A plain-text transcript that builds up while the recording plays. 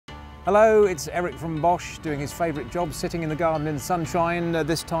Hello, it's Eric from Bosch doing his favourite job, sitting in the garden in the sunshine,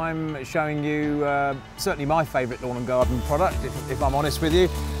 this time showing you certainly my favourite lawn and garden product, if I'm honest with you.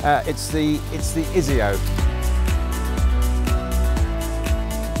 It's the Isio.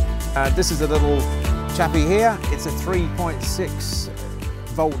 This is a little chappy here. It's a 3.6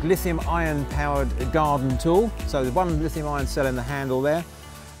 volt lithium-ion powered garden tool. So there's one lithium-ion cell in the handle there,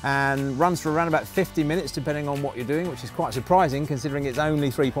 and runs for around about 50 minutes depending on what you're doing, which is quite surprising considering it's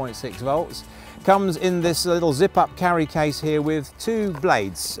only 3.6 volts. Comes in this little zip-up carry case here with two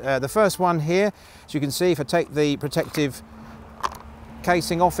blades. The first one here, as you can see, if I take the protective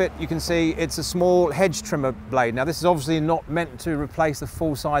casing off it, you can see it's a small hedge trimmer blade. Now this is obviously not meant to replace the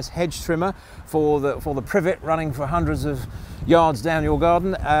full-size hedge trimmer for the privet running for hundreds of yards down your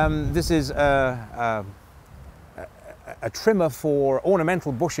garden. This is a trimmer for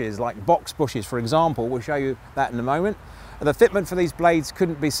ornamental bushes like box bushes, for example. We'll show you that in a moment. The fitment for these blades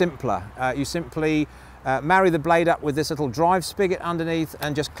couldn't be simpler. You simply marry the blade up with this little drive spigot underneath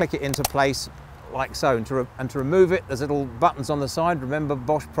and just click it into place like so. And to remove it, there's little buttons on the side. Remember,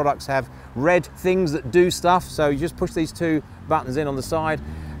 Bosch products have red things that do stuff, so you just push these two buttons in on the side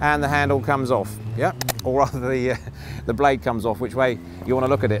and the handle comes off. Yeah, or rather the blade comes off, which way you want to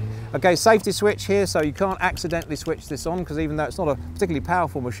look at it. Okay, safety switch here, so you can't accidentally switch this on, because even though it's not a particularly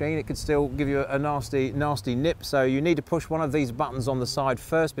powerful machine, it could still give you a nasty nip. So you need to push one of these buttons on the side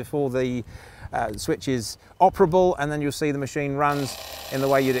first before the switch is operable, and then you'll see the machine runs in the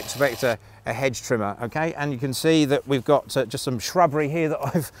way you'd expect a hedge trimmer. Okay, and you can see that we've got just some shrubbery here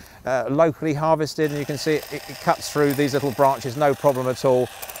that I've locally harvested, and you can see it cuts through these little branches, no problem at all,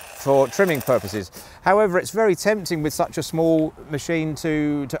 for trimming purposes. However, it's very tempting with such a small machine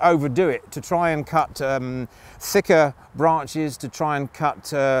to overdo it, to try and cut thicker branches, to try and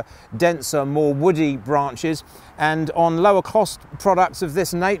cut denser, more woody branches. And on lower cost products of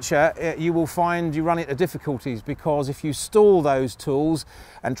this nature, you will find you run into difficulties, because if you stall those tools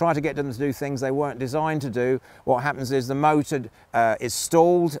and try to get them to do things they weren't designed to do, what happens is the motor is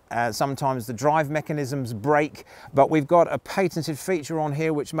stalled, sometimes the drive mechanisms break. But we've got a patented feature on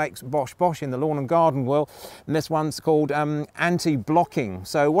here which makes Bosch in the lawn and garden world, and this one's called anti-blocking.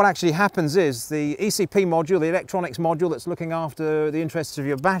 So what actually happens is the ECP module, the electronics module that's looking after the interests of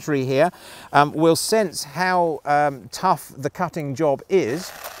your battery here, will sense how tough the cutting job is,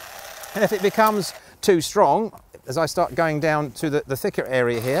 and if it becomes too strong, as I start going down to the thicker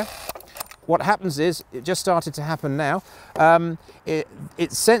area here, what happens is, it just started to happen now, it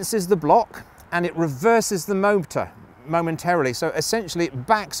senses the block and it reverses the motor momentarily. So essentially it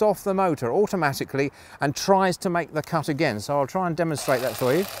backs off the motor automatically and tries to make the cut again. So I'll try and demonstrate that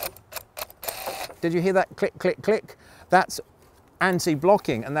for you. Did you hear that click, click, click? That's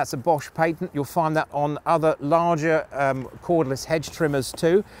anti-blocking, and that's a Bosch patent. You'll find that on other larger cordless hedge trimmers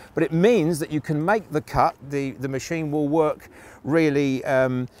too, but it means that you can make the cut. The machine will work really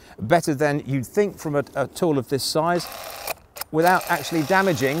better than you'd think from a tool of this size, without actually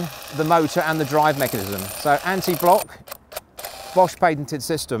damaging the motor and the drive mechanism. So anti-block, Bosch patented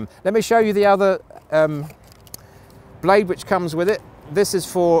system. Let me show you the other blade which comes with it. This is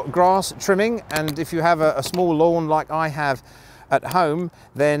for grass trimming, and if you have a small lawn like I have at home,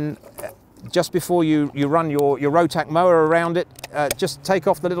 then just before you run your Rotac mower around it, just take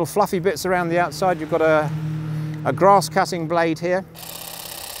off the little fluffy bits around the outside. You've got a grass cutting blade here,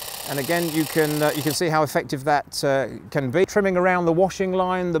 and again you can see how effective that can be. Trimming around the washing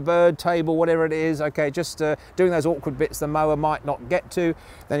line, the bird table, whatever it is, okay, just doing those awkward bits the mower might not get to,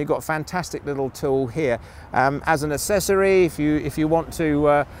 then you've got a fantastic little tool here. As an accessory, if you want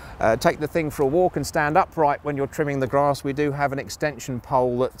to take the thing for a walk and stand upright when you're trimming the grass, we do have an extension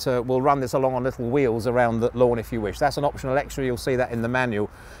pole that will run this along on little wheels around the lawn if you wish. That's an optional extra, you'll see that in the manual.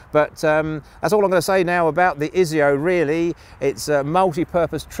 But that's all I'm going to say now about the Isio, really. It's a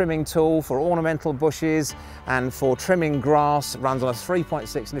multi-purpose trimming tool for ornamental bushes and for trimming grass. Runs on a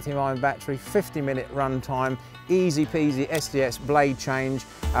 3.6 lithium-ion battery, 50-minute run time, easy peasy SDS blade change,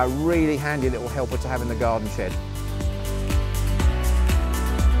 a really handy little helper to have in the garden shed.